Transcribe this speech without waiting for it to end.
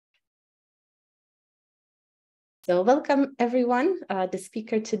So welcome everyone. The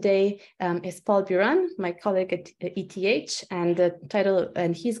speaker today is Paul Biran, my colleague at ETH,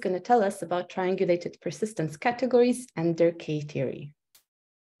 and he's going to tell us about triangulated persistence categories and their K-theory.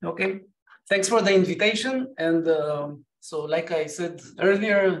 Okay, thanks for the invitation. And so like I said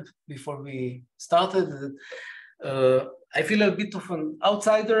earlier, before we started, I feel a bit of an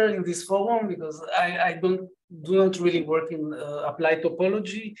outsider in this forum because I do not really work in applied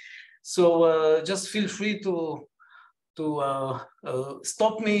topology. So just feel free to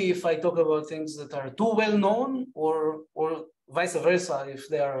stop me if I talk about things that are too well known, or vice versa if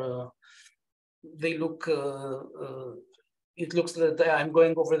they are it looks that I'm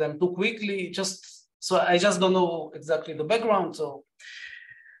going over them too quickly. So I just don't know exactly the background. So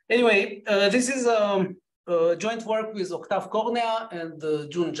anyway, this is a joint work with Octave Cornea and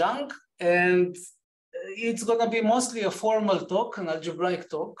Zhang, and it's going to be mostly a formal talk, an algebraic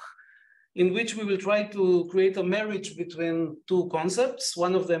talk, in which we will try to create a marriage between two concepts.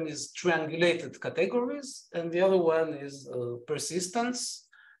 One of them is triangulated categories, and the other one is persistence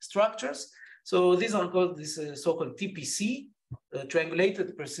structures. So these are called this so-called TPC,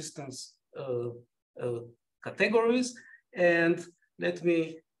 triangulated persistence categories. And let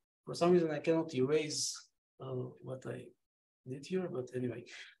me, for some reason, I cannot erase what I did here, but anyway.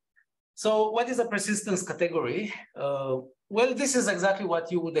 So what is a persistence category? Well, this is exactly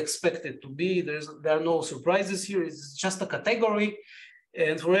what you would expect it to be. There are no surprises here. It's just a category.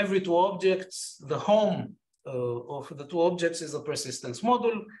 And for every two objects, the home of the two objects is a persistence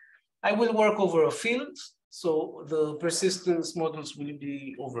model. I will work over a field. So the persistence models will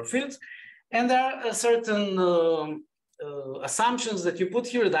be over fields. And there are certain assumptions that you put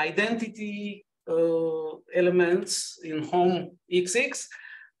here. The identity elements in home XX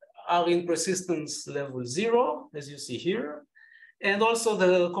are in persistence level 0, as you see here. And also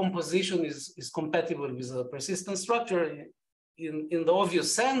the composition is compatible with a persistence structure in the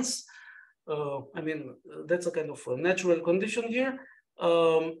obvious sense. I mean, that's a kind of a natural condition here.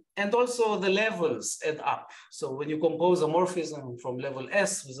 And also the levels add up. So when you compose a morphism from level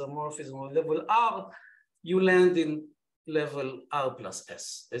S with a morphism on level R, you land in level R plus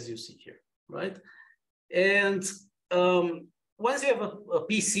S, as you see here, right? And once you have a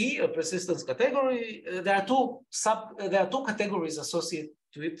PC, a persistence category, there are two categories associated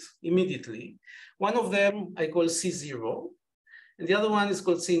to it immediately. One of them I call C0, and the other one is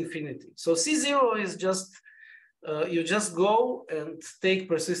called C infinity. So C0 is just, you just go and take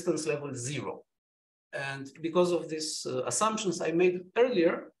persistence level 0. And because of these assumptions I made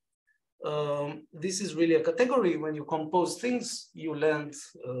earlier, this is really a category. When you compose things, you land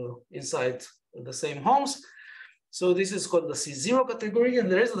inside the same homes. So this is called the C0 category,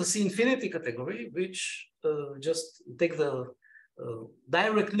 and there is the C infinity category, which just take the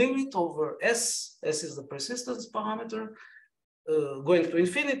direct limit over S. S is the persistence parameter, going to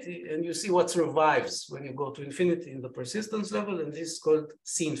infinity, and you see what survives when you go to infinity in the persistence level, and this is called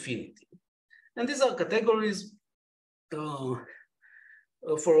C infinity. And these are categories for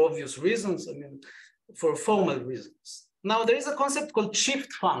obvious reasons, I mean, for formal reasons. Now, there is a concept called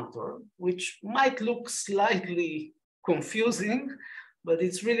shift functor, which might look slightly confusing, but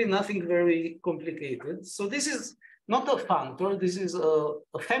it's really nothing very complicated. So this is not a functor, this is a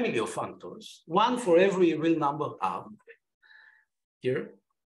family of functors, one for every real number R here.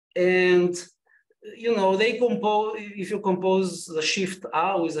 And, you know, they compose, if you compose the shift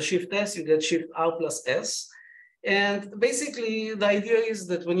R with the shift S, you get shift R plus S. And basically, the idea is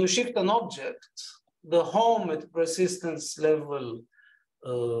that when you shift an object, the home at persistence level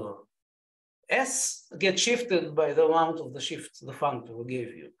S gets shifted by the amount of the shift the functor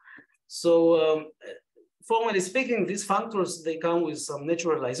gave you. So formally speaking, these functors, they come with some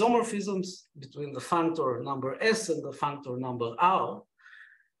natural isomorphisms between the functor number S and the functor number R.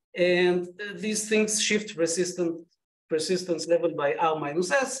 And these things shift persistence level by R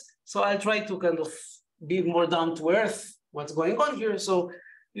minus S. So I'll try to kind of be more down to earth what's going on here. So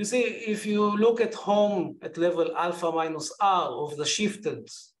you see, if you look at home at level alpha minus R of the shifted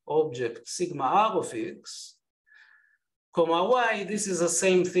object sigma R of X, comma Y, this is the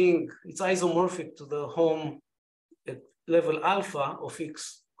same thing. It's isomorphic to the home at level alpha of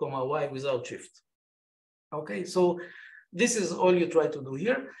X, comma Y without shift. Okay, so this is all you try to do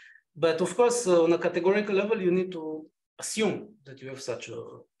here. But of course, on a categorical level, you need to assume that you have such a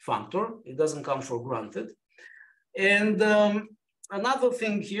functor. It doesn't come for granted. And another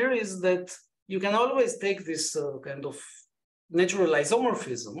thing here is that you can always take this kind of natural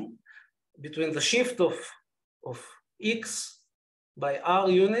isomorphism between the shift of X by R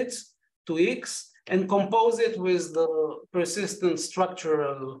units to X and compose it with the persistent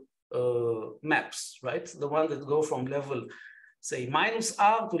structural maps, right? The one that go from level, say,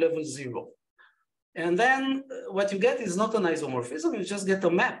 -R to level 0. And then what you get is not an isomorphism, you just get a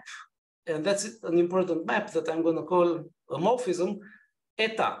map. And that's an important map that I'm going to call a morphism,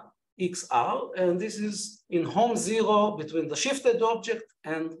 eta XR. And this is in home 0 between the shifted object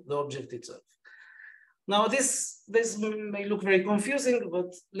and the object itself. Now, this may look very confusing, but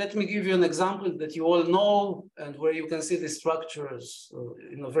let me give you an example that you all know and where you can see the structures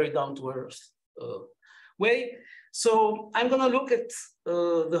in a very down-to-earth way. So I'm going to look at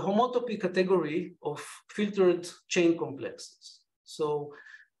the homotopy category of filtered chain complexes. So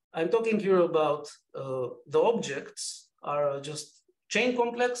I'm talking here about the objects are just chain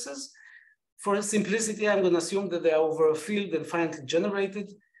complexes. For simplicity, I'm going to assume that they are over a field and finitely generated.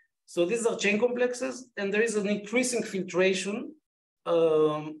 So these are chain complexes, and there is an increasing filtration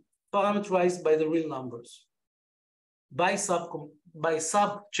parameterized by the real numbers, by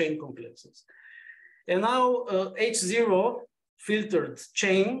sub-chain complexes. And now H0 filtered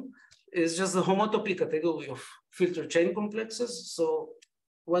chain is just the homotopy category of filtered chain complexes. So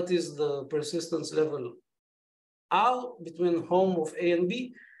what is the persistence level R between home of A and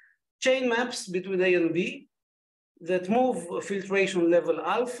B? Chain maps between A and B that move filtration level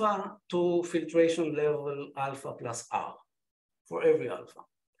alpha to filtration level alpha plus R for every alpha.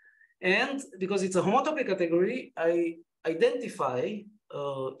 And because it's a homotopy category, I identify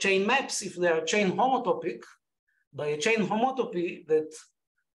chain maps if they are chain homotopic by a chain homotopy that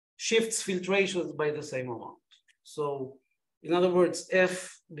shifts filtrations by the same amount. So in other words,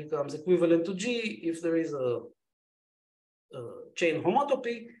 F becomes equivalent to G if there is a chain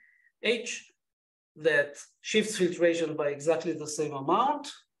homotopy, H that shifts filtration by exactly the same amount,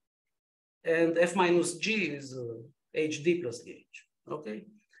 and F minus G is HD plus DH, okay?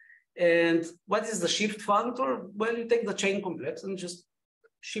 And what is the shift factor? Well, you take the chain complex and just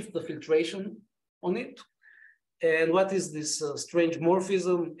shift the filtration on it. And what is this strange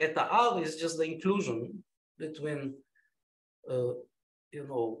morphism? Eta R is just the inclusion between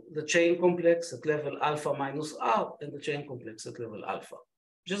the chain complex at level alpha minus R and the chain complex at level alpha,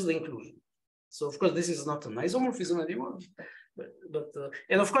 just the inclusion. So of course, this is not an isomorphism anymore,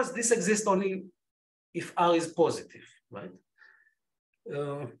 and of course, this exists only if R is positive, right?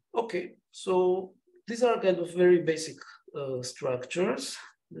 Okay, so these are kind of very basic structures.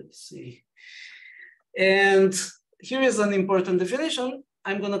 Let's see. And here is an important definition.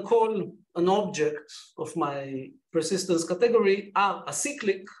 I'm going to call an object of my persistence category R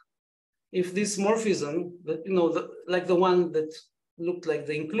acyclic if this morphism, that like the one that looked like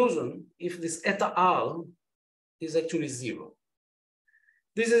the inclusion, if this eta R is actually 0.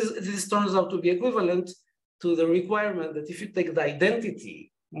 This turns out to be equivalent to the requirement that if you take the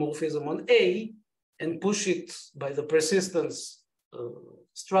identity morphism on A and push it by the persistence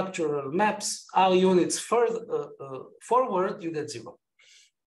structural maps R units further forward, you get 0.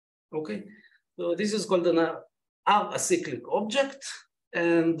 Okay, so this is called an R acyclic object,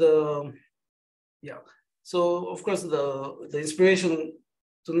 and yeah. So of course the inspiration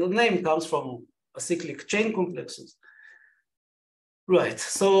to the name comes from acyclic chain complexes. Right,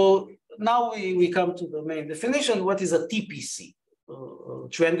 so now we come to the main definition. What is a TPC,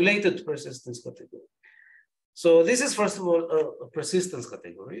 triangulated persistence category? So this is first of all a persistence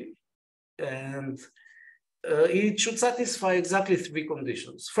category, and it should satisfy exactly 3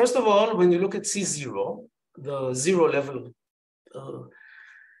 conditions. First of all, when you look at C0, the 0 level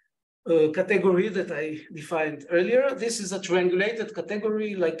category that I defined earlier, this is a triangulated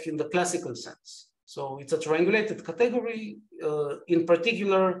category like in the classical sense. So it's a triangulated category. In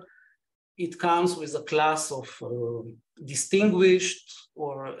particular, it comes with a class of distinguished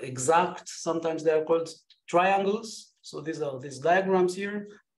or exact, sometimes they are called triangles. So these are these diagrams here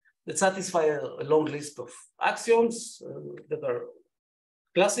that satisfy a long list of axioms that are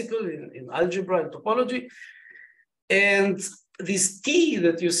classical in algebra and topology. And this T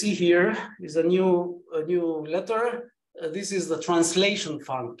that you see here is a new letter. This is the translation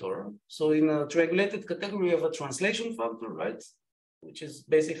factor. So in a triangulated category, you have a translation factor, right? Which is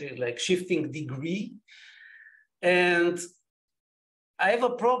basically like shifting degree. And I have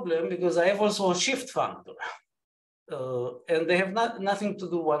a problem because I have also a shift factor. And they have nothing to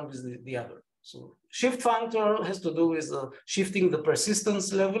do one with the other. So shift factor has to do with shifting the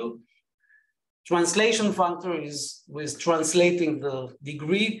persistence level. Translation factor is with translating the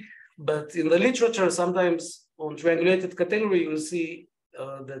degree, but in the literature, sometimes on triangulated category, you'll see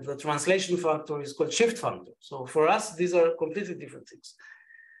that the translation factor is called shift factor. So for us, these are completely different things.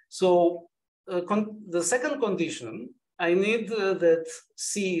 So the second condition, I need that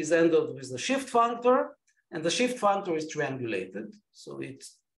C is endowed with the shift factor, and the shift factor is triangulated. So it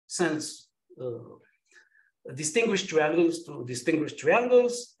sends distinguished triangles to distinguished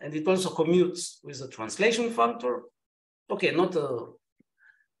triangles, and it also commutes with a translation factor. Okay, not a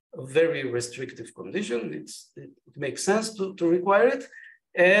very restrictive condition. It makes sense to require it.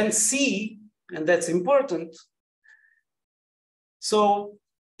 And C, and that's important. So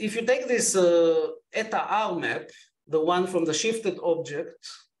if you take this eta R map, the one from the shifted object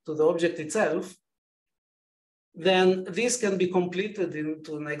to the object itself, then this can be completed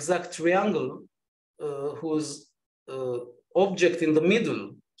into an exact triangle whose object in the middle,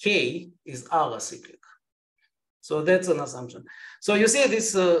 K, is R acyclic. So that's an assumption. So you see this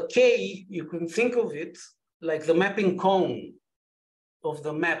K, you can think of it like the mapping cone of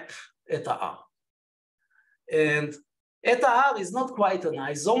the map eta R. And eta R is not quite an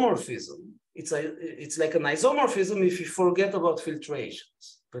isomorphism. It's like an isomorphism if you forget about filtrations.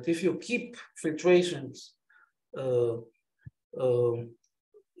 But if you keep filtrations,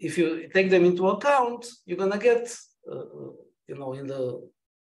 if you take them into account, you're gonna get, in the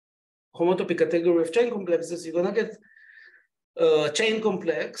homotopy category of chain complexes, you're gonna get a chain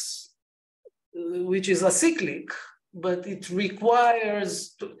complex, which is acyclic, but it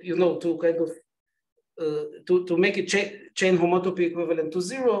requires, to kind of, to make it chain homotopy equivalent to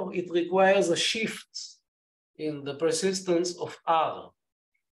 0, it requires a shift in the persistence of R.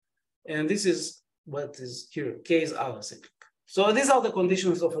 And this is what is here, K is R acyclic. So these are the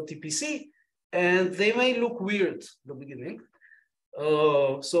conditions of a TPC, and they may look weird at the beginning.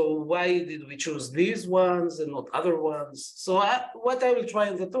 So why did we choose these ones and not other ones? So what I will try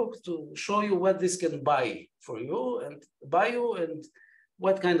in the talk to show you what this can buy for you and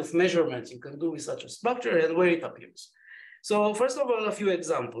what kind of measurements you can do with such a structure and where it appears. So first of all, a few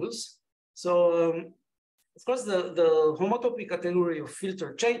examples. So of course, the homotopy category of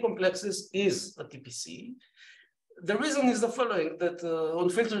filtered chain complexes is a TPC. The reason is the following, that on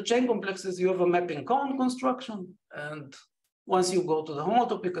filtered chain complexes, you have a mapping cone construction. And once you go to the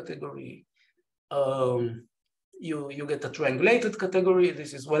homotopy category, you get a triangulated category.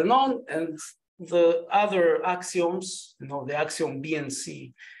 This is well known. And the other axioms, the axiom B and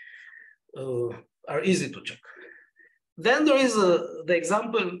C are easy to check. Then there is the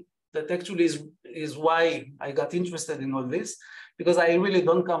example that actually is why I got interested in all this, because I really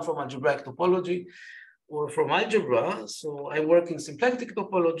don't come from algebraic topology or from algebra. So I work in symplectic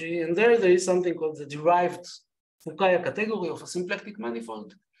topology, and there is something called the derived Fukaya category of a symplectic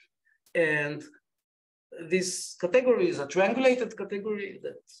manifold. And this category is a triangulated category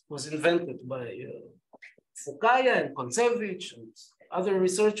that was invented by Fukaya and Kontsevich and other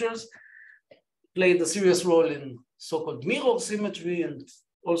researchers, played a serious role in so-called mirror symmetry and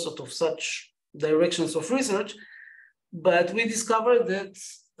all sorts of such directions of research. But we discovered that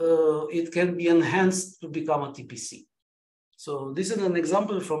it can be enhanced to become a TPC. So this is an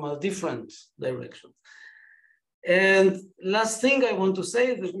example from a different direction. And last thing I want to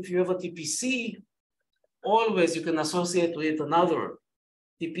say is that if you have a TPC, always you can associate with another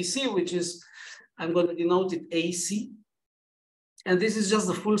TPC, which is, I'm going to denote it AC. And this is just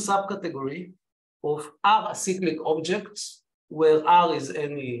the full subcategory of R acyclic objects where R is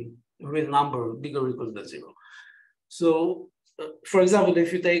any real number bigger or equal than 0. So, for example,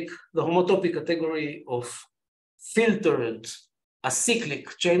 if you take the homotopy category of filtered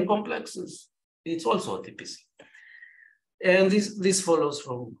acyclic chain complexes, it's also a TPC. And this follows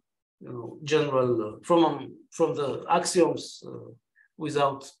from general from the axioms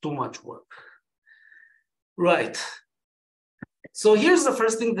without too much work. Right. So here's the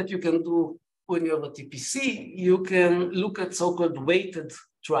first thing that you can do when you have a TPC. You can look at so-called weighted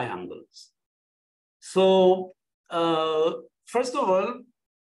triangles. So first of all,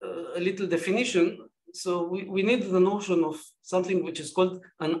 a little definition. So we need the notion of something which is called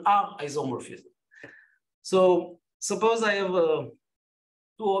an R isomorphism. So suppose I have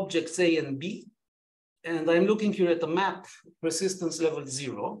two objects A and B, and I'm looking here at a map, persistence level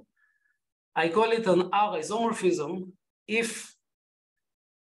 0. I call it an R isomorphism if,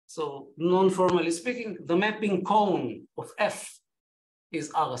 so non-formally speaking, the mapping cone of F is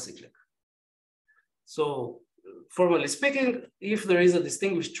R acyclic. So formally speaking, if there is a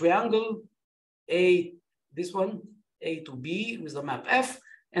distinguished triangle, A, this one, A to B with the map F,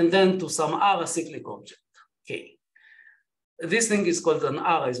 and then to some R acyclic object, K. This thing is called an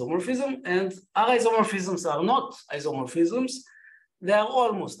R isomorphism, and R isomorphisms are not isomorphisms. They are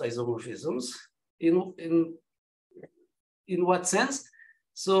almost isomorphisms. In what sense?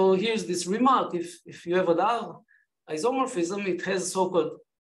 So here's this remark. If you have an R isomorphism, it has so-called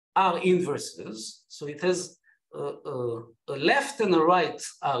R inverses. So it has a left and a right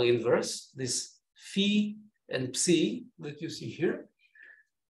R inverse, this phi and psi that you see here.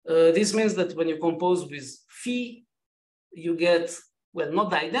 This means that when you compose with phi, you get, well, not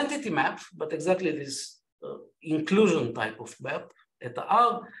the identity map, but exactly this inclusion type of map at the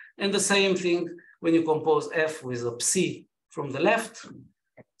R, and the same thing when you compose F with a psi from the left.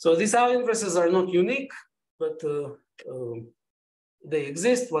 So these R inverses are not unique, but they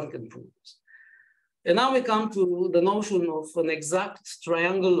exist, one can prove this. And now we come to the notion of an exact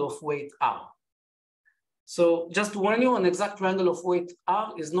triangle of weight R. So just to warn you, an exact triangle of weight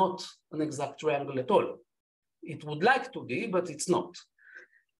R is not an exact triangle at all. It would like to be, but it's not.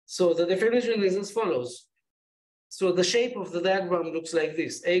 So the definition is as follows. So the shape of the diagram looks like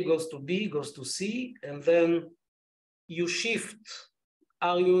this. A goes to B, goes to C, and then you shift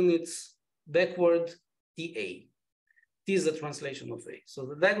R units backward TA. T is the translation of A. So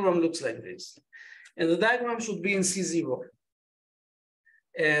the diagram looks like this. And the diagram should be in C0.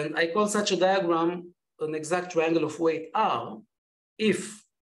 And I call such a diagram an exact triangle of weight R if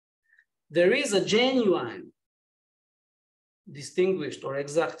there is a genuine distinguished or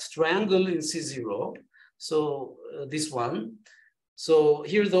exact triangle in C0. So this one. So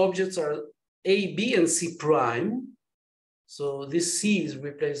here the objects are A, B, and C prime. So this C is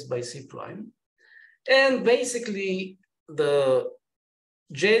replaced by C prime. And basically the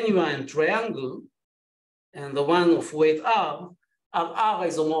genuine triangle and the one of weight R are R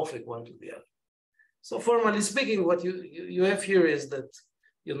isomorphic one to the other. So formally speaking, what you have here is that,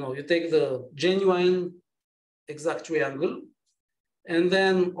 you take the genuine exact triangle, and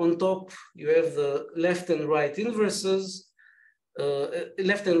then on top you have the left and right inverses, one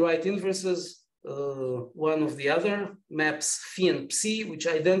of the other, maps phi and psi, which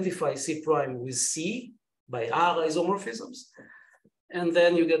identify C prime with C by R isomorphisms. And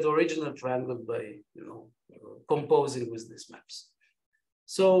then you get the original triangle by, composing with these maps.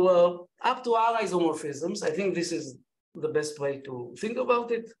 So up to R isomorphisms, I think this is the best way to think about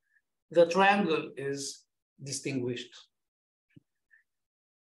it. The triangle is distinguished.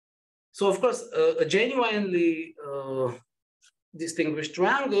 So of course, a genuinely distinguished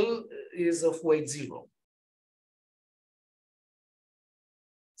triangle is of weight 0.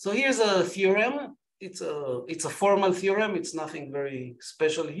 So here's a theorem. It's a formal theorem. It's nothing very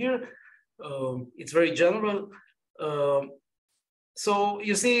special here. It's very general. So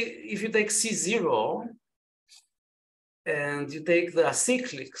you see, if you take C0 and you take the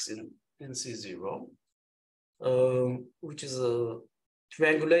acyclics in C0, which is a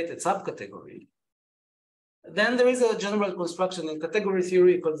triangulated subcategory, then there is a general construction in category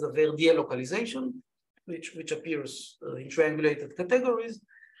theory called the Verdier localization, which appears in triangulated categories.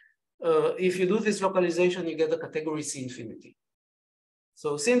 If you do this localization, you get a category C infinity.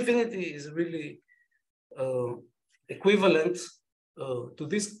 So C infinity is really equivalent to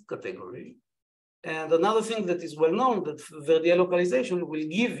this category. And another thing that is well known, that Verdier localization will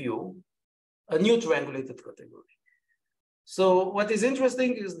give you a new triangulated category. So what is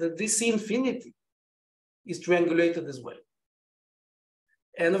interesting is that this C infinity is triangulated as well.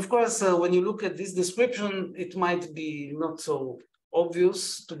 And of course, when you look at this description, it might be not so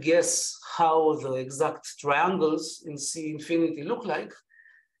obvious to guess how the exact triangles in C infinity look like.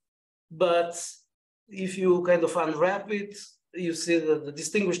 But if you kind of unwrap it, you see that the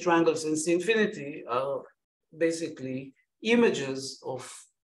distinguished triangles in C infinity are basically images of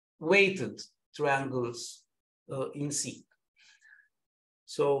weighted triangles in C.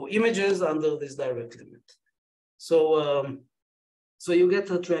 So images under this direct limit. So, so you get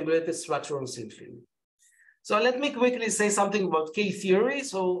a triangulated structure on C infinity. So let me quickly say something about K theory.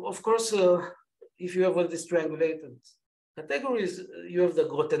 So of course, if you have all these triangulated categories, you have the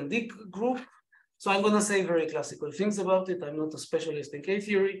Grothendieck group. So I'm going to say very classical things about it. I'm not a specialist in K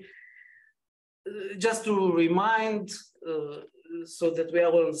theory. Just to remind, so that we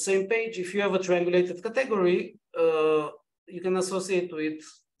are all on the same page, if you have a triangulated category, you can associate with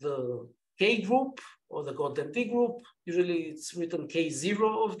the K group or the Grothendieck group. Usually it's written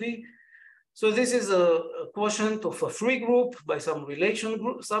K0 of D. So this is a quotient of a free group by some relation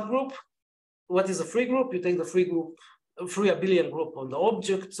group, subgroup. What is a free group? You take the free group, free abelian group on the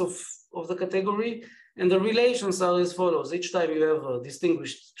objects of the category, and the relations are as follows. Each time you have a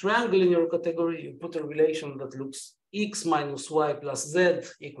distinguished triangle in your category, you put a relation that looks x minus y plus z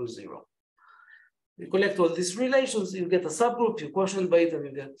equals 0. You collect all these relations, you get a subgroup, you quotient by it, and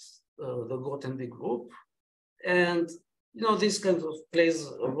you get the Grothendieck group. And this kind of plays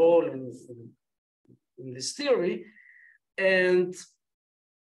a role in this theory. And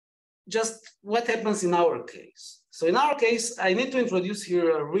just what happens in our case. So in our case, I need to introduce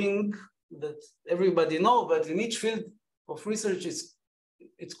here a ring that everybody knows, but in each field of research,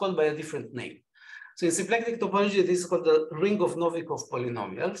 it's called by a different name. So in symplectic topology, this is called the ring of Novikov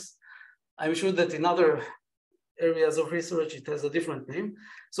polynomials. I'm sure that in other areas of research, it has a different name.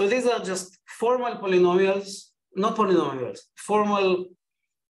 So these are just formal polynomials, not polynomials, formal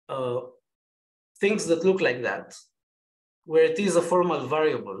things that look like that, where it is a formal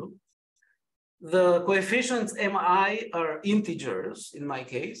variable. The coefficients mi are integers in my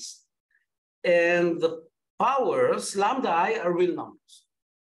case, and the powers lambda I are real numbers.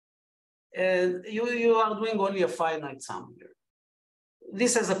 And you are doing only a finite sum here.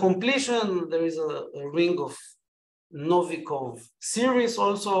 This has a completion. There is a ring of Novikov series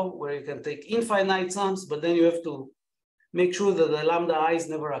also, where you can take infinite sums, but then you have to make sure that the lambda i's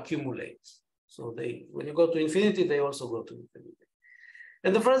never accumulate. So when you go to infinity, they also go to infinity.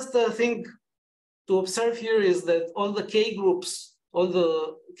 And the first thing to observe here is that all the k groups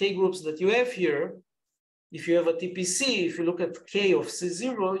that you have here, if you have a TPC, if you look at k of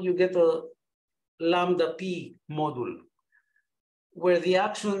C0, you get a lambda p module, where the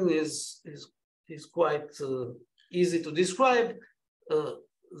action is quite easy to describe.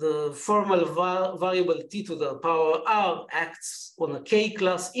 The formal variable t to the power r acts on a k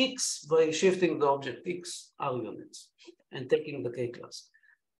class x by shifting the object x r units and taking the k class.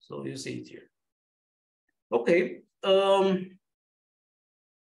 So you see it here. Okay.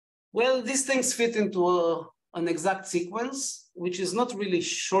 Well, these things fit into an exact sequence, which is not really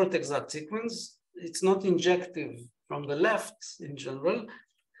short exact sequence. It's not injective from the left in general.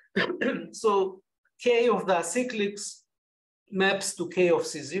 So k of the acyclics maps to k of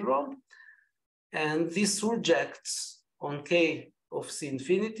C0, and this surjects on k of C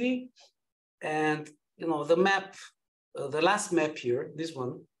infinity. And the map, the last map here, this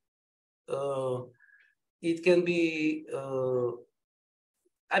one, it can be,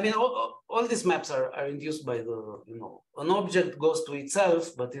 I mean, all these maps are induced by an object goes to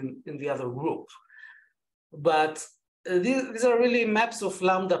itself, but in the other group. But these are really maps of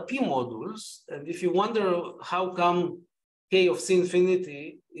lambda p modules. And if you wonder how come k of C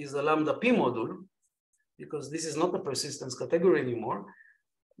infinity is a lambda p module, because this is not a persistence category anymore,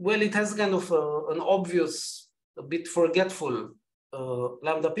 well, it has kind of an obvious, a bit forgetful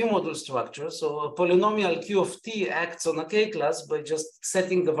lambda p module structure. So a polynomial q of t acts on a k class by just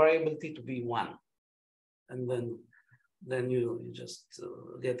setting the variable t to be 1. And then you just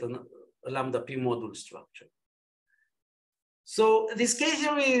get a lambda p module structure. So this k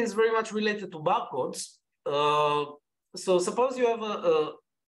theory is very much related to barcodes. So suppose you have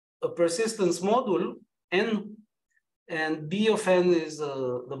a persistence module n, and b of n is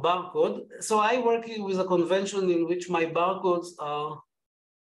the barcode. So I work with a convention in which my barcodes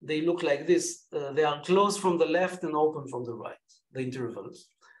they look like this. They are closed from the left and open from the right, the intervals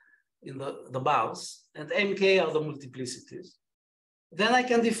in the bars, and mk are the multiplicities. Then I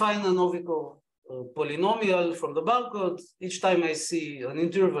can define a Novikov polynomial from the barcode. Each time I see an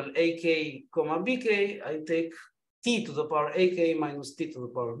interval ak, comma bk, I take t to the power ak minus t to the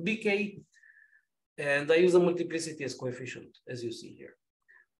power bk, and I use a multiplicity as coefficient, as you see here.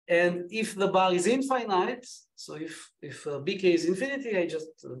 And if the bar is infinite, so if bk is infinity, I just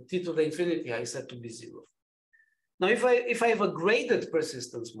t to the infinity I set to be 0. Now, if I have a graded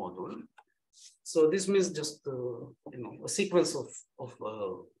persistence module, so this means just a sequence of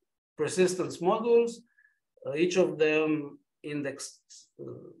persistence modules, each of them indexed,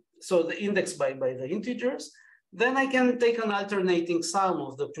 so the index by the integers. Then I can take an alternating sum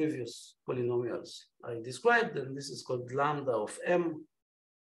of the previous polynomials I described, and this is called lambda of m,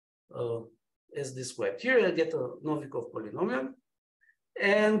 as described here. I get a Novikov polynomial.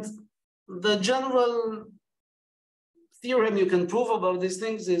 And the general theorem you can prove about these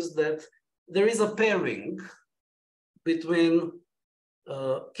things is that there is a pairing between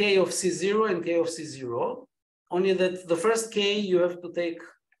k of C0 and k of C0, only that the first k you have to take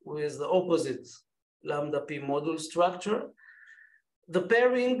with the opposite lambda p module structure. The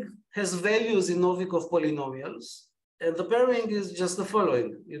pairing has values in Novikov polynomials, and the pairing is just the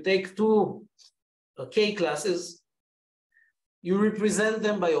following. You take two k classes, you represent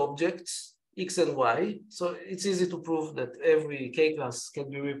them by objects, x and y. So it's easy to prove that every k class can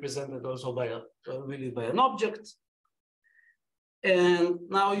be represented also by really by an object. And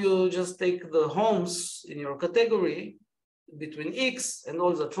now you just take the homes in your category between x and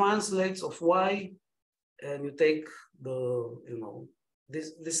all the translates of y, and you take the,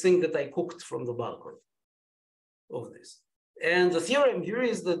 this thing that I cooked from the barcode of this. And the theorem here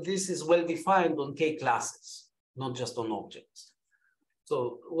is that this is well defined on k classes, not just on objects.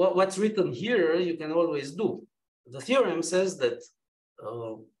 So what's written here, you can always do. The theorem says that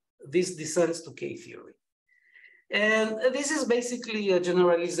this descends to k theory. And this is basically a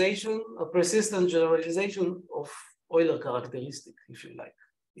generalization, a persistent generalization of Euler characteristic, if you like.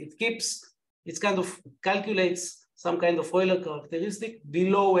 It kind of calculates some kind of Euler characteristic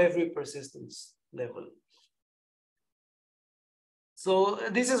below every persistence level. So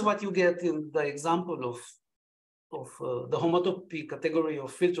this is what you get in the example of the homotopy category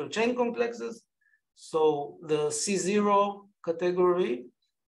of filter chain complexes. So the C0 category,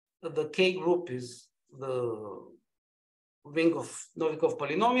 the K group is the ring of Novikov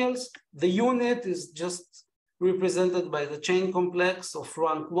polynomials. The unit is just represented by the chain complex of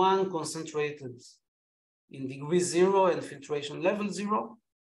rank 1 concentrated in degree 0 and filtration level 0.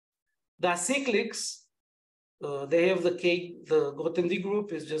 The acyclics, they have the Grothendieck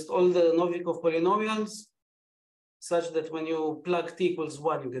group is just all the Novikov polynomials, such that when you plug t equals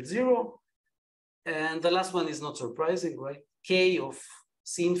 1, you get 0. And the last one is not surprising, right? K of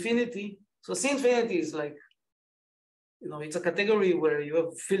C infinity. So C infinity is like, it's a category where you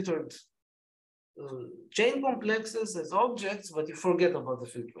have filtered chain complexes as objects, but you forget about the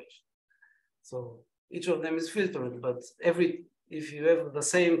filtration. So each of them is filtered, but if you have the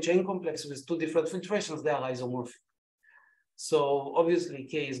same chain complex with two different filtrations, they are isomorphic. So obviously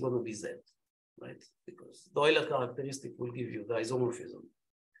K is going to be Z, right? Because the Euler characteristic will give you the isomorphism.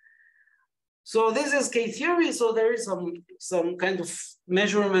 So this is K theory. So there is some kind of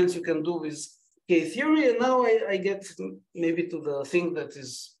measurements you can do with K theory. And now I get maybe to the thing that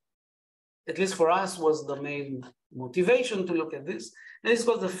is, at least for us, was the main motivation to look at this. And it's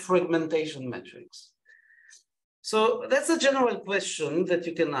called the fragmentation matrix. So that's a general question that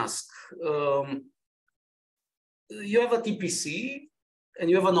you can ask. You have a TPC and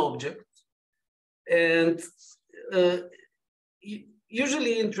you have an object. And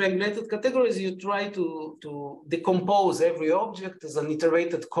usually in triangulated categories, you try to decompose every object as an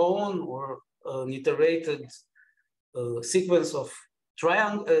iterated cone or an iterated sequence of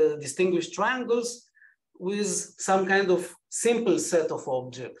distinguished triangles with some kind of simple set of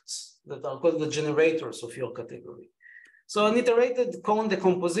objects that are called the generators of your category. So an iterated cone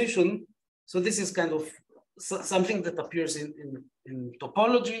decomposition, so this is kind of something that appears in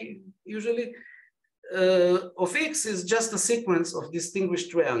topology usually, of X is just a sequence of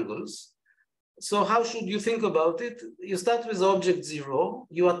distinguished triangles. So how should you think about it? You start with object 0,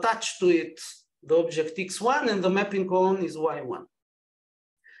 you attach to it the object x1, and the mapping cone is y1.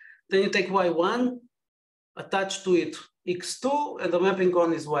 Then you take y1, attach to it x2, and the mapping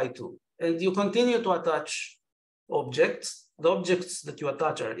cone is y2. And you continue to attach objects. The objects that you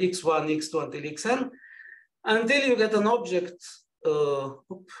attach are x1, x2 until xn, until you get an object,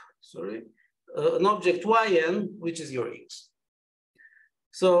 an object yn, which is your x.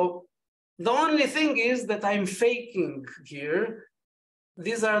 So the only thing is that I'm faking here.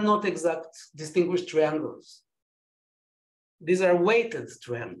 These are not exact distinguished triangles. These are weighted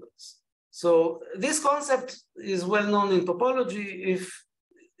triangles. So this concept is well known in topology.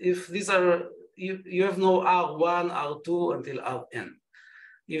 If these are, you have no R1, R2 until Rn.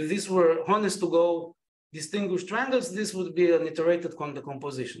 If these were honest to go distinguished triangles, this would be an iterated cone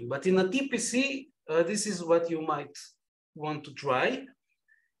decomposition. But in a TPC, this is what you might want to try.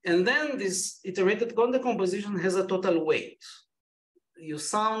 And then this iterated cone decomposition has a total weight. You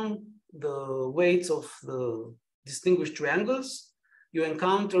sum the weights of the distinguished triangles you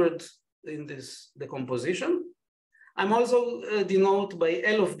encountered in this decomposition. I'm also denote by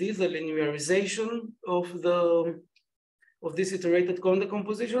L of D the linearization of this iterated cone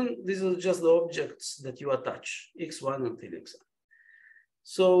decomposition. These are just the objects that you attach, x1 until xn.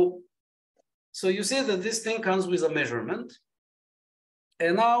 So you see that this thing comes with a measurement.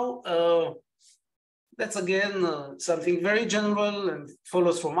 And now that's again something very general and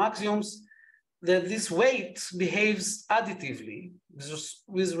follows from axioms, that this weight behaves additively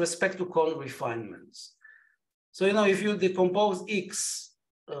with respect to cone refinements. So, if you decompose X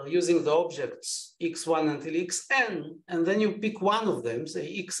using the objects X1 until Xn, and then you pick one of them, say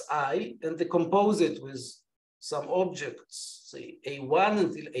Xi, and decompose it with some objects, say A1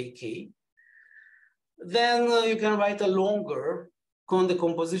 until AK, then you can write a longer cone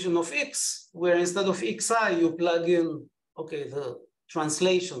decomposition of X, where instead of Xi, you plug in, the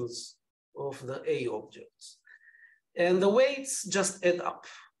translations of the A objects. And the weights just add up.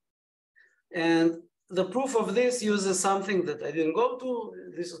 And the proof of this uses something that I didn't go to.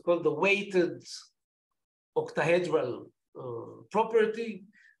 This is called the weighted octahedral property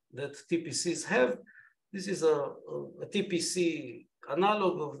that TPCs have. This is a TPC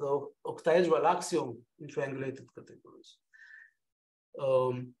analog of the octahedral axiom in triangulated categories.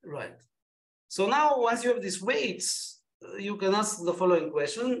 Right. So now, once you have these weights, you can ask the following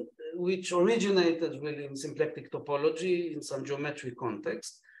question. which originated really in symplectic topology in some geometric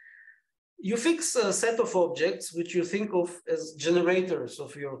context. You fix a set of objects which you think of as generators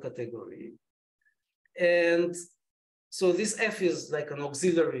of your category. And so this F is like an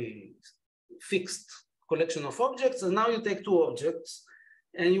auxiliary fixed collection of objects. And now you take two objects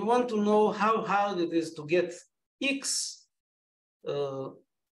and you want to know how hard it is to get X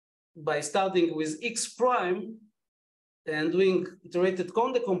by starting with X prime and doing iterated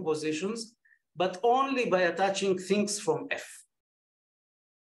cone decompositions, but only by attaching things from F.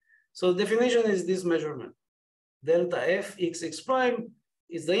 So the definition is this measurement. Delta F X prime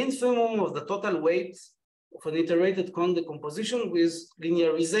is the infimum of the total weight of an iterated cone decomposition with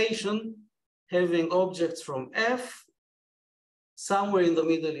linearization having objects from F. Somewhere in the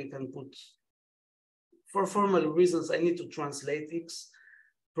middle you can put, for formal reasons, I need to translate X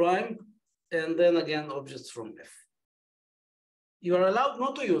prime, and then again objects from F. You are allowed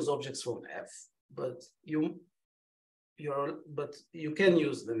not to use objects from F, but you can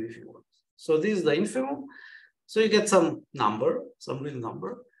use them if you want. So this is the infimum. So you get some number, some real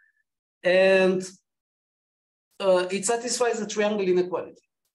number, and it satisfies the triangle inequality.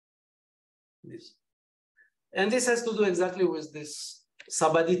 And this has to do exactly with this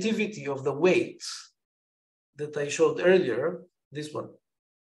subadditivity of the weights that I showed earlier, this one.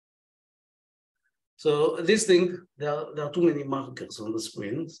 So this thing, there are too many markers on the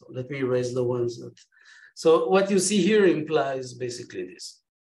screen. So let me erase the ones that. So what you see here implies basically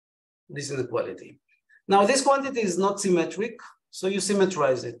this inequality. Now this quantity is not symmetric, so you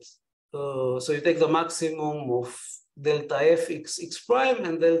symmetrize it. So you take the maximum of delta F X prime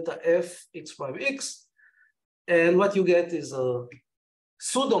and delta F X prime X. And what you get is a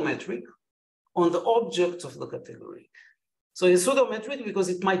pseudometric on the objects of the category. So it's pseudometric because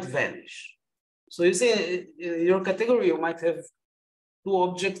it might vanish. So you see, in your category, you might have two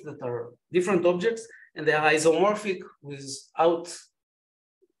objects that are different objects, and they are isomorphic without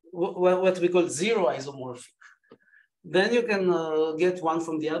what we call zero isomorphic. Then you can get one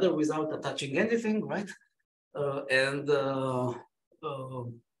from the other without attaching anything, right? And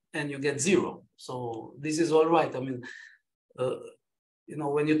you get zero. So this is all right. I mean, you know,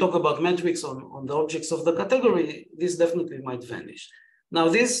 when you talk about metrics on the objects of the category, this definitely might vanish. Now,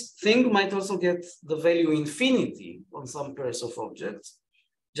 this thing might also get the value infinity on some pairs of objects,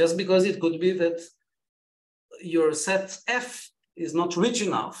 just because it could be that your set F is not rich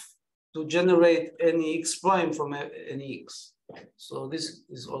enough to generate any X prime from any X. So this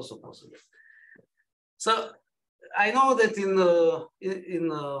is also possible. So I know that in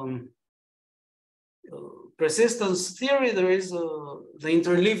persistence theory, there is the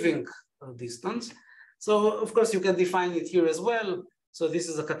interleaving distance. So of course you can define it here as well. So this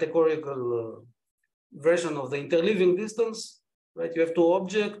is a categorical version of the interleaving distance, right? You have two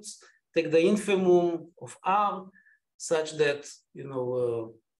objects, take the infimum of R such that, you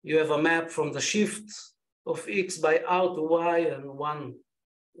know, you have a map from the shift of X by R to Y and one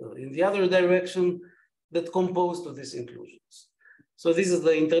in the other direction that compose to these inclusions. So this is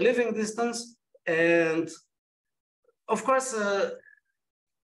the interleaving distance. And of course,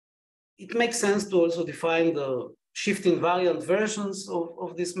 it makes sense to also define the shift invariant versions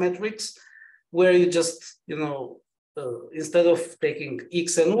of these metrics, where you just, you know, instead of taking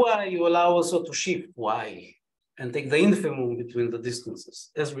X and Y, you allow also to shift Y and take the infimum between the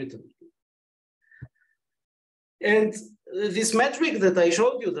distances as written. And this metric that I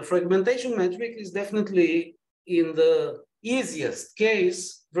showed you, the fragmentation metric, is definitely in the easiest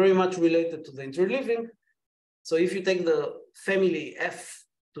case, very much related to the interleaving. So if you take the family F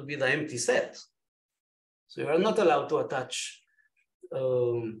to be the empty set, so you are not allowed to attach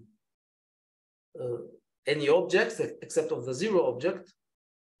any objects except of the zero object,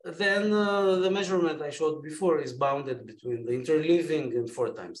 then the measurement I showed before is bounded between the interleaving and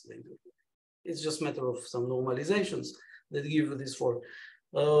 4 times the interleaving. It's just a matter of some normalizations that give you this 4.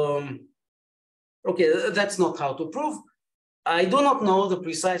 Okay, that's not how to prove. I do not know the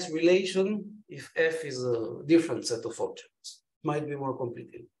precise relation if F is a different set of objects. It might be more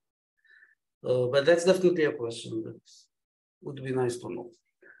complicated. But that's definitely a question that would be nice to know.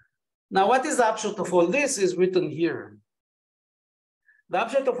 Now, what is the upshot of all this is written here. The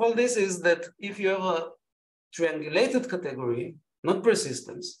upshot of all this is that if you have a triangulated category, not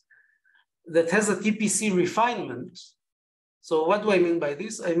persistence, that has a TPC refinement. So what do I mean by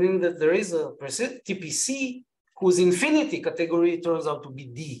this? I mean that there is a TPC whose infinity category turns out to be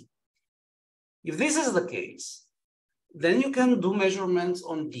D. If this is the case, then you can do measurements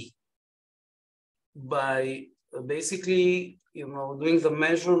on D by basically, you know, doing the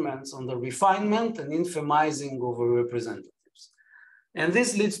measurements on the refinement and infimizing over representatives. And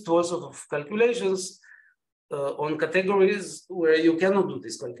this leads to all sorts of calculations on categories where you cannot do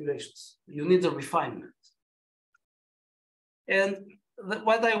these calculations. You need a refinement. And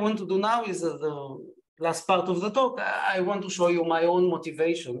what I want to do now is the last part of the talk. I want to show you my own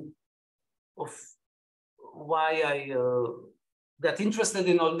motivation of why I got interested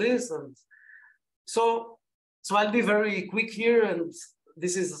in all this. And so I'll be very quick here. And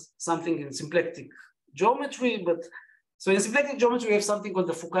this is something in symplectic geometry. But so in symplectic geometry, we have something called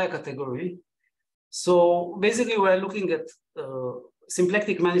the Fukaya category. So basically, we're looking at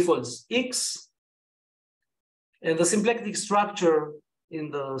symplectic manifolds X. And the symplectic structure in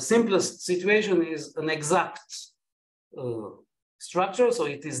the simplest situation is an exact structure. So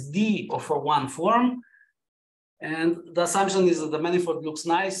it is D of a one form. And the assumption is that the manifold looks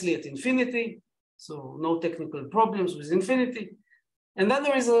nicely at infinity. So no technical problems with infinity. And then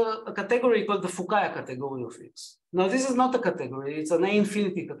there is a category called the Fukaya category of X. Now, this is not a category. It's an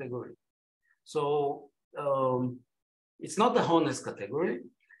A-infinity category. So it's not the honest category.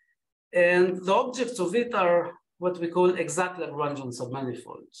 And the objects of it are what we call exact Lagrangian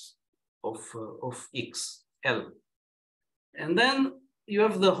submanifolds of X, L. And then you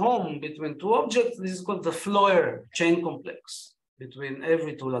have the home between two objects. This is called the Floer chain complex between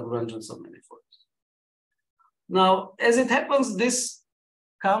every two Lagrangian submanifolds. Now, as it happens, this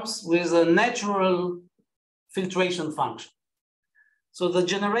comes with a natural filtration function. So the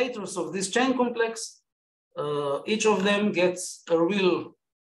generators of this chain complex, each of them gets a real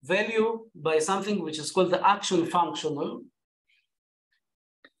value by something which is called the action functional,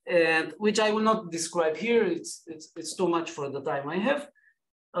 and which I will not describe here. It's too much for the time I have.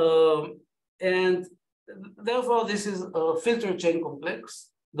 And therefore, this is a filter chain complex.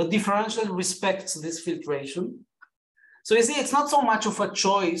 The differential respects this filtration. So you see, it's not so much of a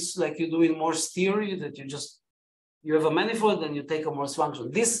choice like you do in Morse theory that you have a manifold and you take a Morse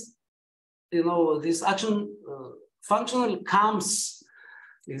function. This, this action functional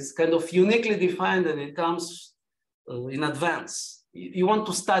is kind of uniquely defined, and it comes in advance. You want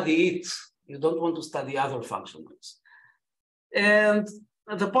to study it. You don't want to study other functionals. And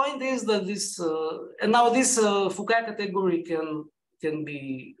the point is that this, and now this Fukaya category can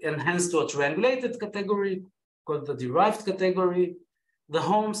be enhanced to a triangulated category called the derived category. The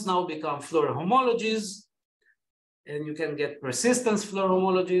homes now become Floer homologies, and you can get persistence Floer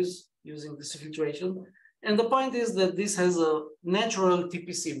homologies using this filtration. And the point is that this has a natural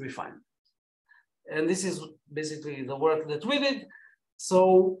TPC refinement. And this is basically the work that we did.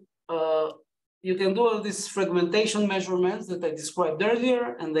 So you can do all these fragmentation measurements that I described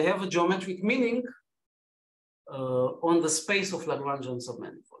earlier, and they have a geometric meaning on the space of Lagrangian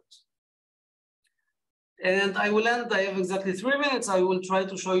submanifolds. And I will end, I have exactly 3 minutes. I will try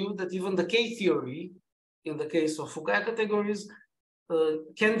to show you that even the K-theory, in the case of Fukaya categories,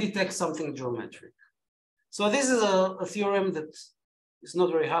 can detect something geometric. So this is a theorem that is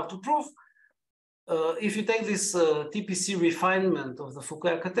not very hard to prove. If you take this TPC refinement of the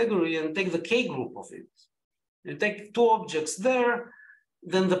Fukaya category and take the K group of it, and take two objects there,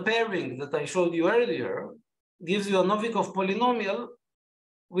 then the pairing that I showed you earlier gives you a Novikov polynomial,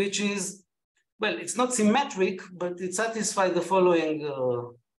 which is, well, it's not symmetric, but it satisfies the following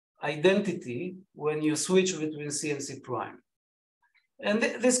identity when you switch between C and C prime. And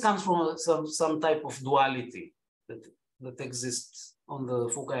this comes from some type of duality that exists on the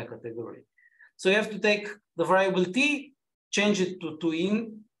Fukaya category. So you have to take the variable t, change it to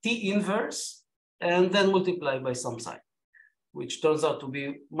t inverse, and then multiply by some sign, which turns out to be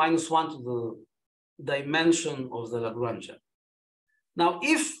 -1 to the dimension of the Lagrangian. Now,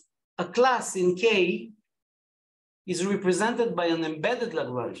 if a class in K is represented by an embedded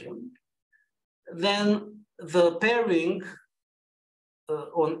Lagrangian, then the pairing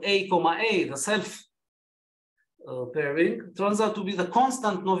on A, the self pairing turns out to be the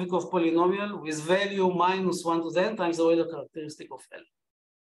constant Novikov polynomial with value -1 to the n times the Euler characteristic of L.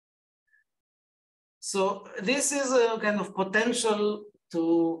 So this is a kind of potential to,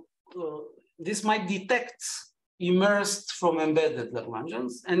 this might detect immersed from embedded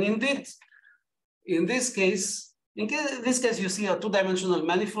Lagrangians. And indeed, in this case, you see a two-dimensional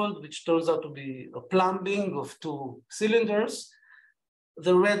manifold, which turns out to be a plumbing of two cylinders.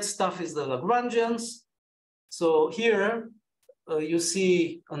 The red stuff is the Lagrangians. So here you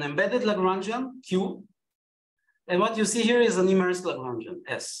see an embedded Lagrangian, Q. And what you see here is an immersed Lagrangian,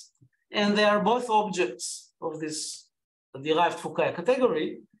 S. And they are both objects of this derived Fukaya category.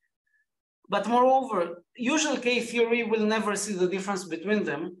 But moreover, usual K theory will never see the difference between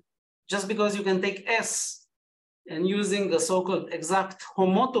them, just because you can take S and using the so-called exact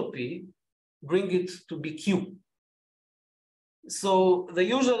homotopy, bring it to be Q. So the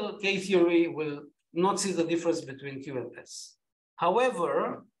usual K-theory will not see the difference between Q and S.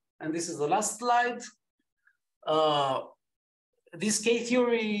 However, and this is the last slide, this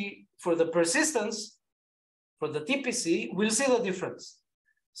K-theory for the persistence, for the TPC, will see the difference.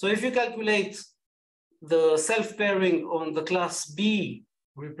 So if you calculate the self-pairing on the class B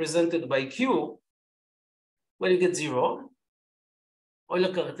represented by Q, well, you get 0.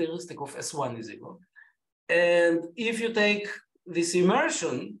 Euler characteristic of S1 is 0. And if you take this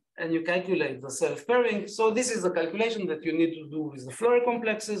immersion and you calculate the self-pairing, so this is the calculation that you need to do with the Flory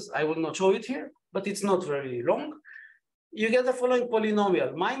complexes. I will not show it here, but it's not very long. You get the following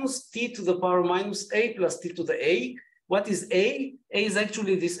polynomial, minus t to the power minus a plus t to the a. What is a? A is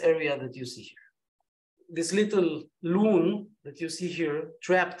actually this area that you see here. This little loon that you see here,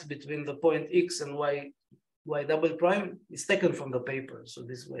 trapped between the point x and y double prime, is taken from the paper. So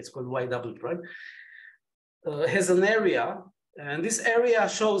this is why it's called y double prime. Has an area, and this area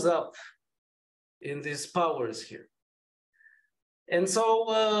shows up in these powers here. And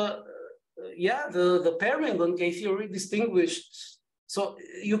so, yeah, the pairing on K-theory distinguished. So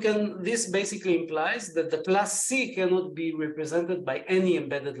you can, this basically implies that the class C cannot be represented by any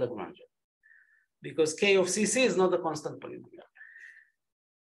embedded Lagrangian, because K of CC is not a constant polynomial.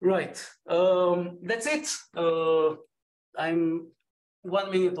 Right, that's it. I'm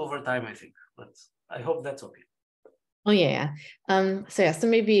 1 minute over time, I think, but I hope that's okay. Oh, yeah. So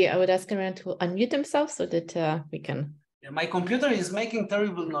maybe I would ask everyone to unmute themselves so that we can. Yeah, my computer is making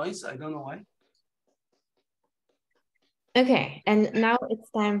terrible noise. I don't know why. Okay, and now it's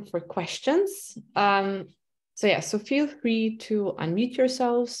time for questions. So feel free to unmute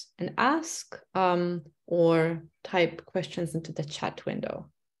yourselves and ask or type questions into the chat window.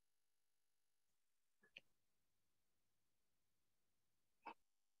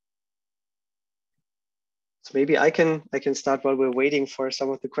 So maybe I can start while we're waiting for some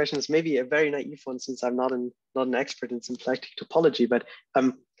of the questions. Maybe a very naive one, since I'm not an expert in symplectic topology. But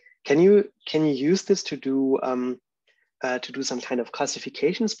can you use this to do some kind of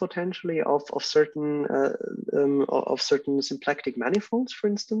classifications potentially of certain symplectic manifolds, for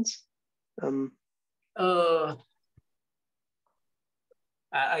instance? I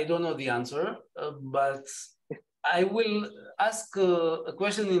don't know the answer, but I will ask a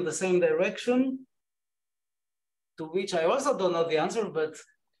question in the same direction, to which I also don't know the answer, but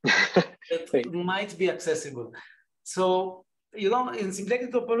it might be accessible. So, you know, in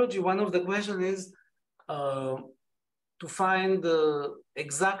symplectic topology, one of the questions is to find the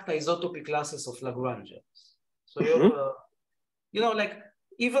exact isotopy classes of Lagrangians. So you have, you know, like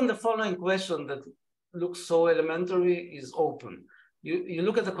even the following question that looks so elementary is open. You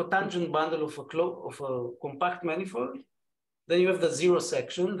look at the cotangent bundle of a compact manifold, then you have the zero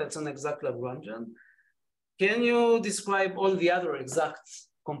section, that's an exact Lagrangian. Can you describe all the other exact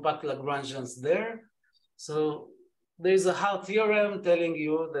compact Lagrangians there? So there's a Hart theorem telling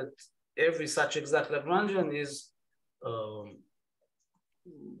you that every such exact Lagrangian is,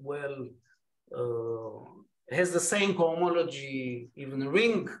 has the same cohomology, even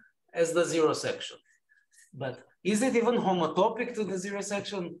ring, as the zero section. But is it even homotopic to the zero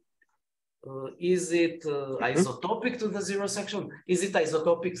section? Is it isotopic to the zero section? Is it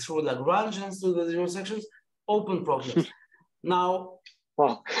isotopic through Lagrangians to the zero sections? Open problems. Now,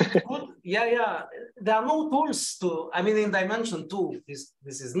 wow. There are no tools to, I mean, in dimension 2, this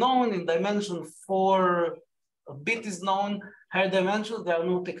is known. In dimension 4, a bit is known. Higher dimensions, there are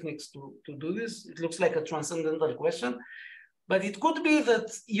no techniques to do this. It looks like a transcendental question. But it could be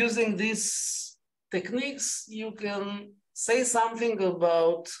that using these techniques, you can say something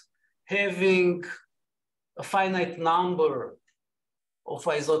about having a finite number of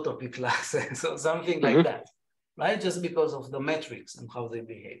isotopy classes or something like that, right? Just because of the metrics and how they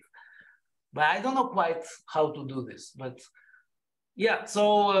behave. But I don't know quite how to do this. But yeah,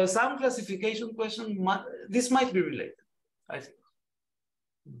 so some classification question, this might be related, I think.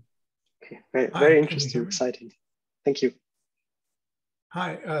 Okay, very interesting, exciting. Thank you.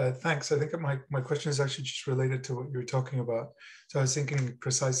 Hi, thanks. I think my question is actually just related to what you were talking about. So I was thinking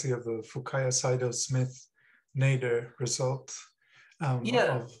precisely of the Fukaya-Saido-Smith-Nader result.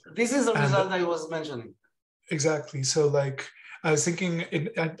 This is the result I was mentioning. Exactly. So like, I was thinking,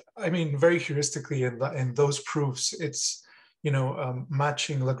 I mean, very heuristically in those proofs, it's, you know,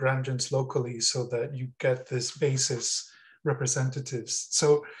 matching Lagrangians locally so that you get this basis representatives.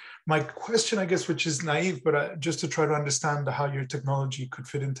 So my question, I guess, which is naive, but just to try to understand how your technology could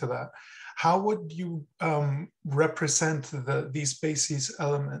fit into that, how would you represent these basis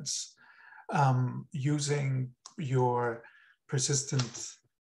elements using your persistent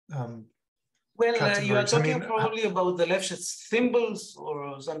Well, categories? you are talking I mean, probably about the Lefschetz thymballs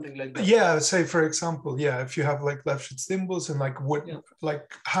or something like that. Yeah, say for example, yeah, if you have like Lefschetz thymballs and like what,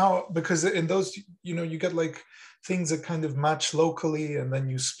 like how, because in those, you know, you get like things that kind of match locally and then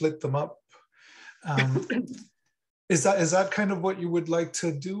you split them up. Is that kind of what you would like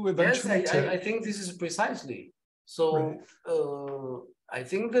to do eventually? Yes, I think this is precisely. So I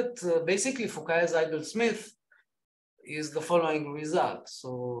think that basically Fukaya's Seidel-Smith is the following result.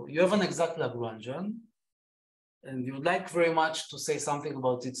 So you have an exact Lagrangian, and you would like very much to say something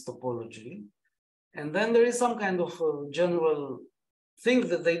about its topology. And then there is some kind of general thing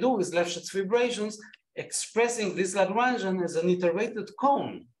that they do with Lefschetz vibrations, expressing this Lagrangian as an iterated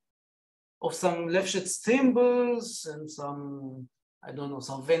cone of some Lefschetz thymballs and some, I don't know,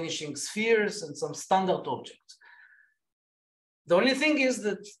 some vanishing spheres and some standard objects. The only thing is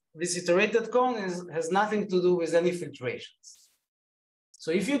that this iterated cone has nothing to do with any filtrations.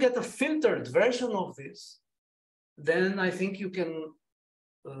 So if you get a filtered version of this, then I think you can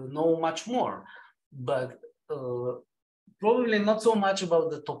know much more, but probably not so much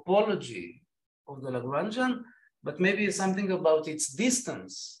about the topology of the Lagrangian, but maybe something about its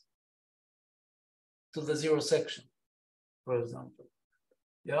distance to the zero section, for example.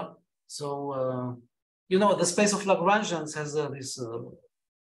 Yeah. So you know, the space of Lagrangians has this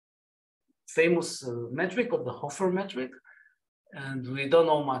famous metric called the Hofer metric, and we don't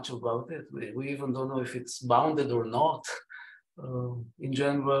know much about it. We even don't know if it's bounded or not in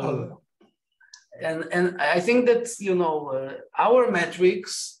general. And I think that, you know, our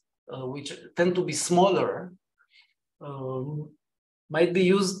metrics, which tend to be smaller, might be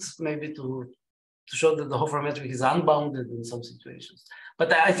used maybe to show that the Hofer metric is unbounded in some situations.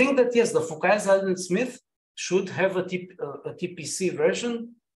 But I think that, yes, the Fukaya-Seidel-Smith should have a TPC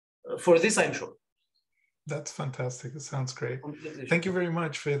version. For this, I'm sure. That's fantastic. It sounds great. Completely Thank you very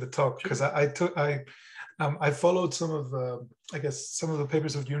much for the talk, because I followed some of the, I guess, some of the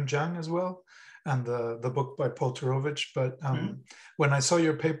papers of Zhang as well, and the book by Paul Turovich. But when I saw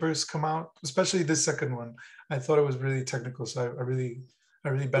your papers come out, especially this second one, I thought it was really technical. So I really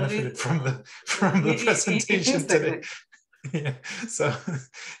benefited from the presentation today. Yeah. So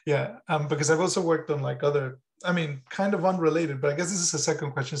yeah, because I've also worked on like other, I mean, kind of unrelated, but I guess this is a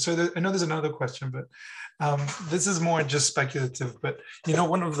second question. So I know there's another question, but this is more just speculative. But you know,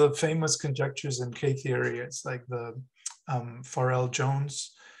 one of the famous conjectures in K-theory is like the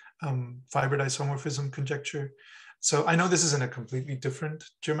Farrell-Jones fiber isomorphism conjecture. So I know this is in a completely different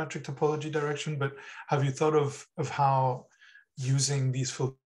geometric topology direction, but have you thought of how using these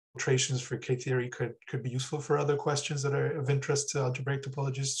filtrations for K-theory could be useful for other questions that are of interest to algebraic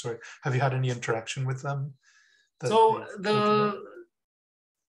topologists, or have you had any interaction with them? So the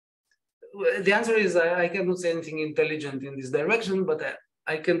answer is I cannot say anything intelligent in this direction, but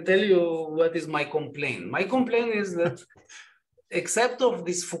I can tell you what is my complaint. My complaint is that except of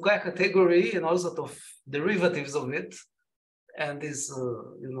this Fukaya category and all sort of derivatives of it, and this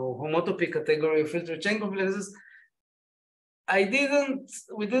you know, homotopy category of filter chain complexes,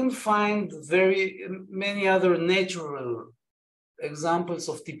 we didn't find very many other natural examples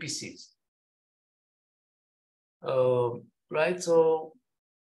of TPCs. Right, so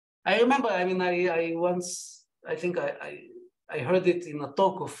I remember, I mean, I once, I think I heard it in a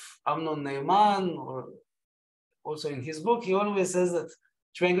talk of Amnon Neyman, or also in his book. He always says that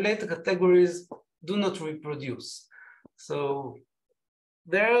triangulated categories do not reproduce. So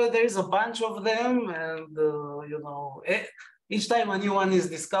there is a bunch of them, and you know, each time a new one is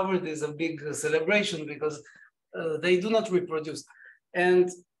discovered is a big celebration, because they do not reproduce. And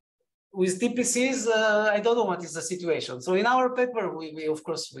with TPCs, I don't know what is the situation. So in our paper, we of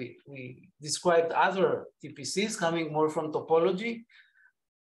course, we described other TPCs coming more from topology,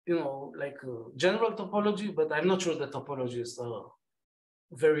 you know, like general topology, but I'm not sure the topologists are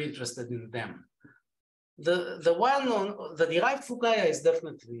very interested in them. The one on the derived Fukaya is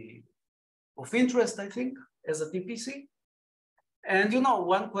definitely of interest, I think, as a TPC. And, you know,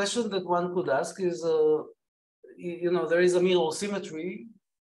 one question that one could ask is, you know, there is a mirror symmetry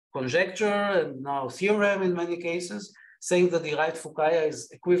conjecture and now theorem in many cases, saying that the derived Fukaya is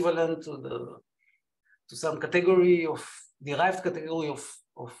equivalent to some category of derived category of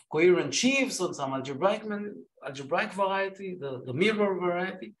coherent sheaves on some algebraic variety, the mirror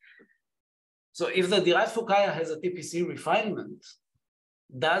variety. So if the derived Fukaya has a TPC refinement,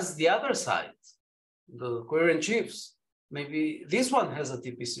 does the other side, the coherent sheaves, maybe this one has a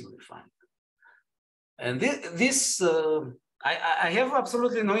TPC refinement? And this I have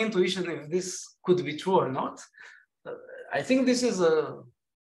absolutely no intuition if this could be true or not. I think this is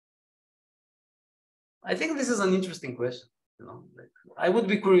an interesting question. You know, like, I would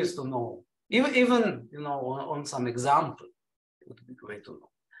be curious to know Even you know, on some example, it would be great to know.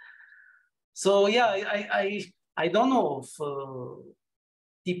 So yeah, I don't know of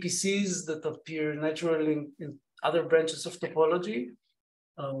TPCs that appear naturally in other branches of topology.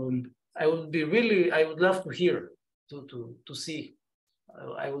 I would love to hear, to see.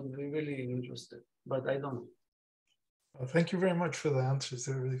 I would be really interested, but I don't know. Well, thank you very much for the answers.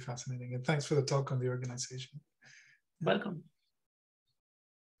 They're really fascinating. And thanks for the talk on the organization. Welcome.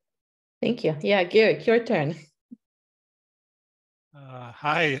 Thank you. Yeah, Georg, your turn.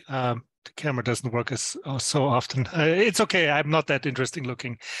 Hi. The camera doesn't work so often. It's okay. I'm not that interesting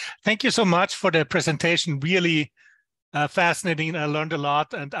looking. Thank you so much for the presentation. Really fascinating. I learned a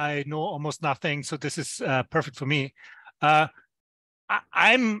lot, and I know almost nothing. So this is perfect for me. I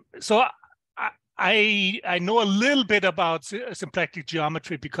know a little bit about symplectic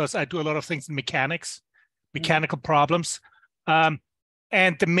geometry because I do a lot of things in mechanical problems.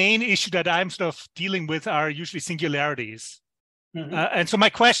 And the main issue that I'm sort of dealing with are usually singularities. And so my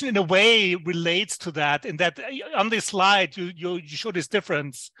question in a way relates to that, in that on this slide, you show this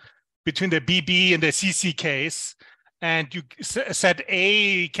difference between the BB and the CC case, and you said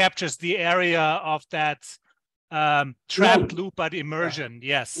A captures the area of that trapped loop at immersion.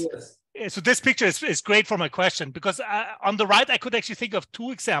 Yes. So this picture is great for my question, because on the right, I could actually think of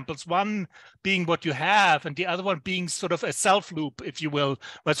two examples, one being what you have and the other one being sort of a self loop, if you will.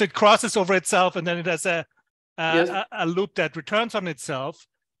 Right? So it crosses over itself and then it has a loop that returns on itself.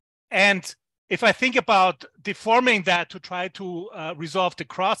 And if I think about deforming that to try to resolve the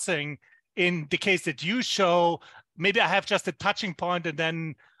crossing in the case that you show, maybe I have just a touching point and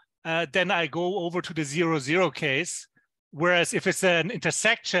then I go over to the 0-0 case. Whereas if it's an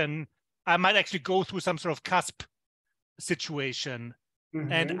intersection, I might actually go through some sort of cusp situation.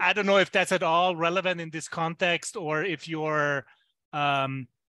 And I don't know if that's at all relevant in this context, or if your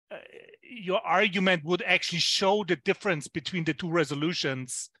argument would actually show the difference between the two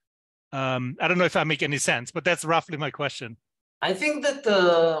resolutions. I don't know if I make any sense, but that's roughly my question. I think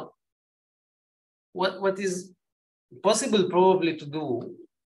that what is possible probably to do,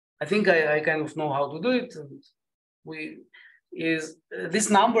 I think I kind of know how to do it. Is this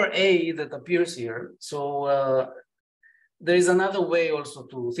number A that appears here. So there is another way also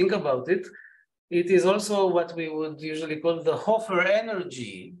to think about it. It is also what we would usually call the Hofer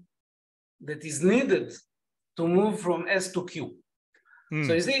energy that is needed to move from S to Q.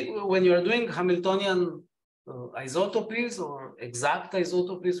 So you see, when you're doing Hamiltonian isotopies or exact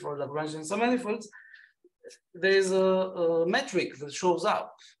isotopies for Lagrangian submanifolds, there is a metric that shows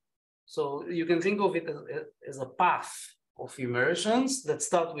up. So you can think of it as a path of immersions that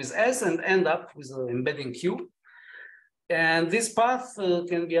start with S and end up with an embedding Q. And this path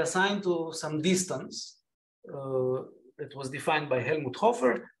can be assigned to some distance that was defined by Helmut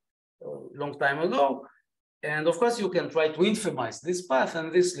Hofer a long time ago. And of course, you can try to infamize this path,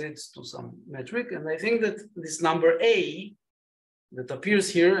 and this leads to some metric. And I think that this number A that appears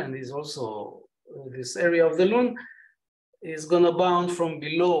here and is also this area of the Lund is going to bound from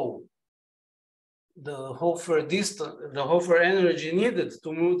below the Hofer distance, the Hofer energy needed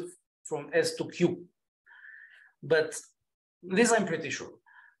to move from S to Q. But this I'm pretty sure.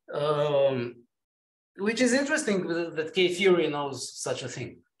 Which is interesting that K-theory knows such a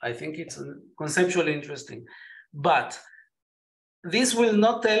thing. I think it's conceptually interesting. But this will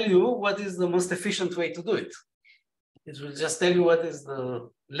not tell you what is the most efficient way to do it. It will just tell you what is the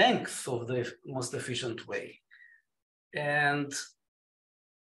length of the most efficient way. And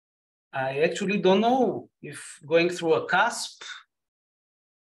I actually don't know if going through a cusp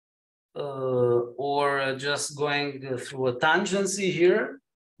or just going through a tangency here,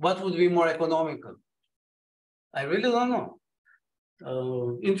 what would be more economical? I really don't know.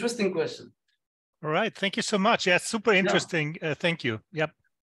 Interesting question. All right, thank you so much. Yeah, super interesting. Yeah. Thank you. Yep.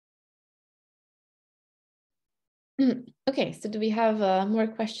 Okay, so do we have more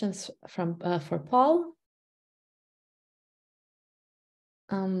questions from for Paul?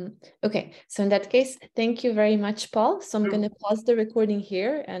 Okay, so in that case, thank you very much, Paul. So I'm going to pause the recording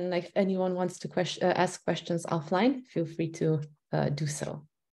here, and if anyone wants to ask questions offline, feel free to do so.